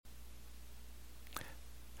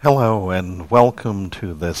Hello and welcome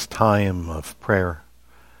to this time of prayer.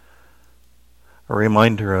 A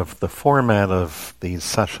reminder of the format of these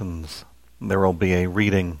sessions. There will be a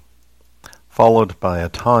reading followed by a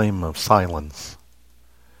time of silence.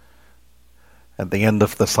 At the end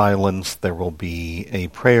of the silence there will be a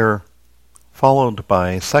prayer followed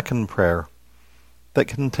by a second prayer that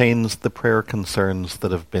contains the prayer concerns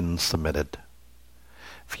that have been submitted.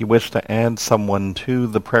 If you wish to add someone to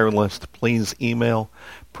the prayer list, please email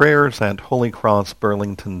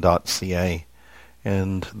prayers@holycrossburlington.ca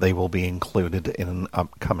and they will be included in an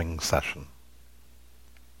upcoming session.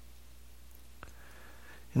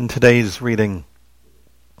 In today's reading,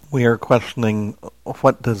 we are questioning,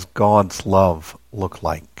 what does God's love look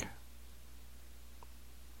like?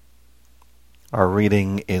 Our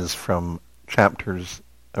reading is from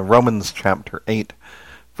Romans chapter 8,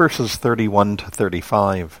 verses 31 to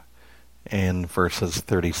 35, and verses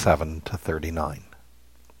 37 to 39.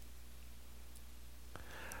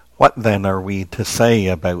 What then are we to say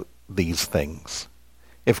about these things?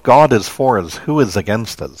 If God is for us, who is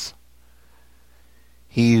against us?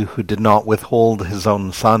 He who did not withhold his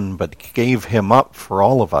own Son, but gave him up for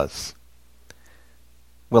all of us,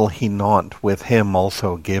 will he not with him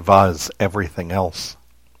also give us everything else?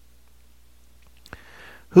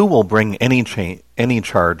 Who will bring any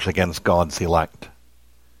charge against God's elect?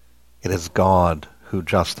 It is God who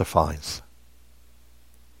justifies.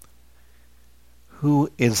 Who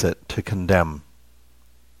is it to condemn?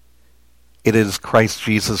 It is Christ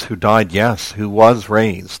Jesus who died, yes, who was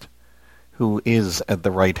raised, who is at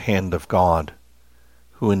the right hand of God,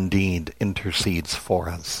 who indeed intercedes for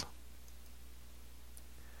us.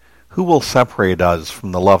 Who will separate us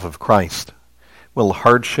from the love of Christ? Will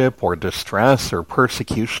hardship or distress or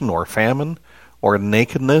persecution or famine or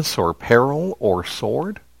nakedness or peril or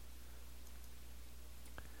sword?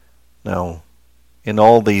 No, in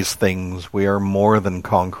all these things we are more than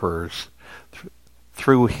conquerors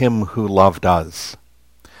through him who loved us.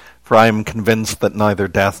 For I am convinced that neither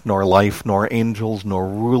death nor life nor angels nor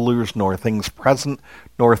rulers nor things present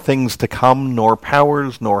nor things to come nor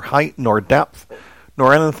powers nor height nor depth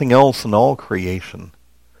nor anything else in all creation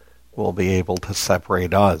will be able to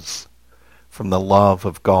separate us from the love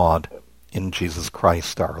of God in Jesus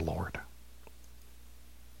Christ our Lord.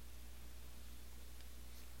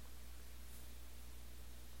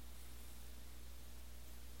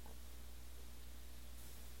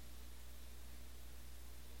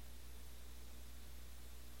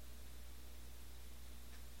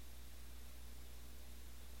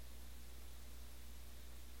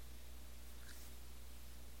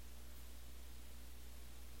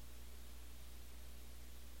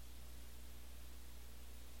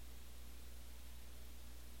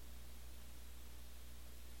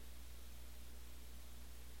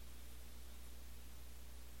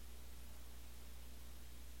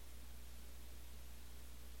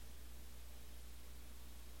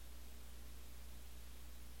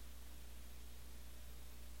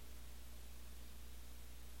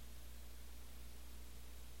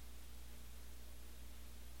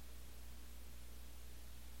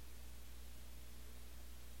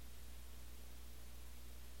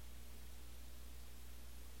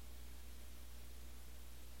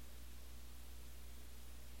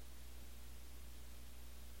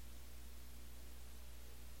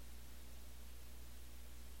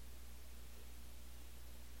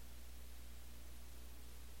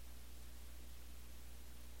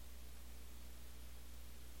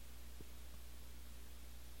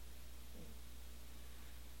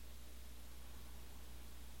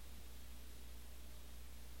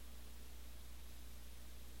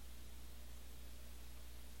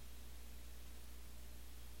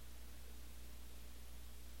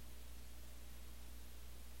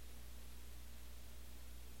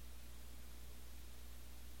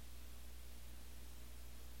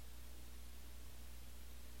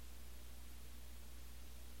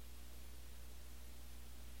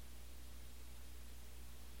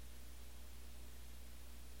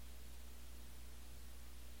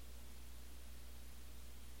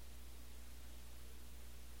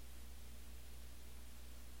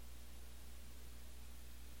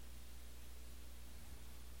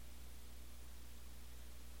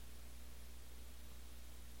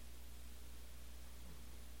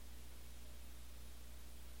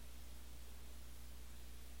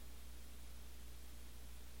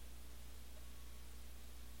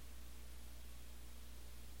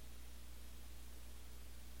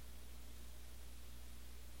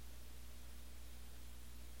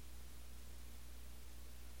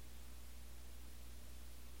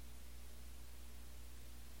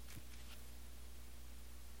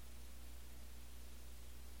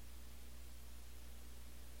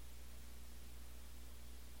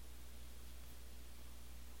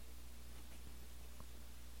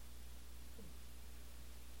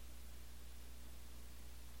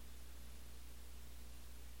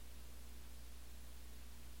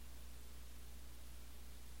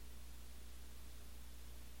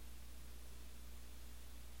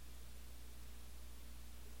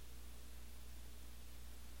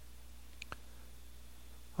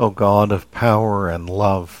 O God of power and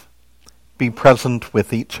love, be present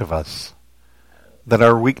with each of us, that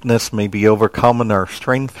our weakness may be overcome and our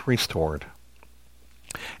strength restored,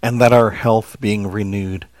 and that our health being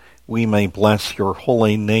renewed, we may bless your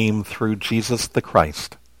holy name through Jesus the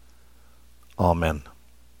Christ. Amen.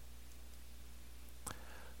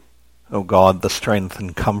 O God, the strength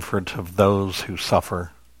and comfort of those who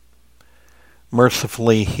suffer,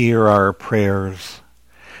 mercifully hear our prayers,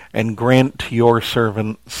 and grant to your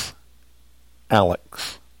servants,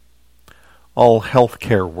 Alex, all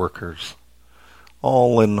healthcare workers,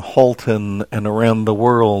 all in Halton and around the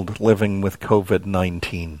world living with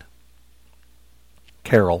COVID-19,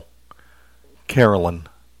 Carol, Carolyn,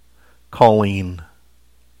 Colleen,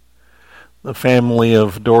 the family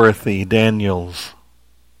of Dorothy Daniels,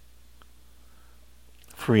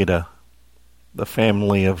 Frida, the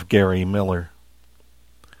family of Gary Miller,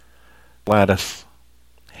 Gladys,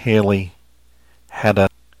 Haley, Hedda,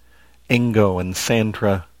 Ingo and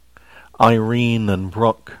Sandra, Irene and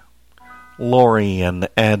Brooke, Lori and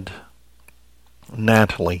Ed,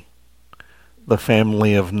 Natalie, the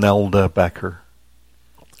family of Nelda Becker,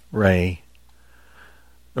 Ray,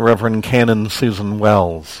 the Reverend Canon Susan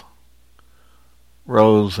Wells,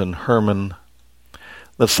 Rose and Herman,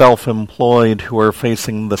 the self-employed who are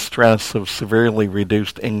facing the stress of severely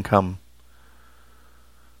reduced income,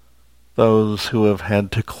 those who have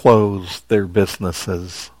had to close their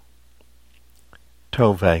businesses,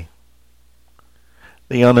 Tove,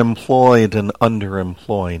 the unemployed and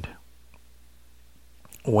underemployed,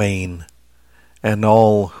 Wayne, and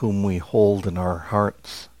all whom we hold in our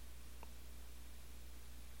hearts.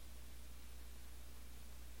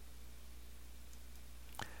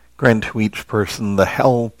 Grant to each person the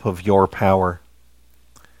help of your power,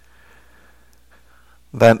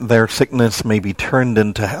 that their sickness may be turned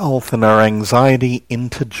into health and our anxiety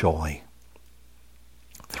into joy.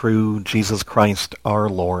 Through Jesus Christ our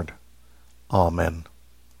Lord. Amen.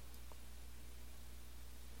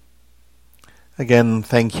 Again,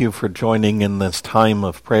 thank you for joining in this time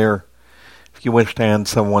of prayer. If you wish to add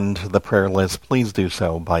someone to the prayer list, please do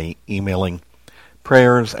so by emailing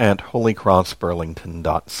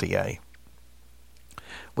prayers@holycrossburlington.ca.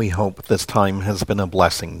 We hope this time has been a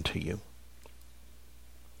blessing to you.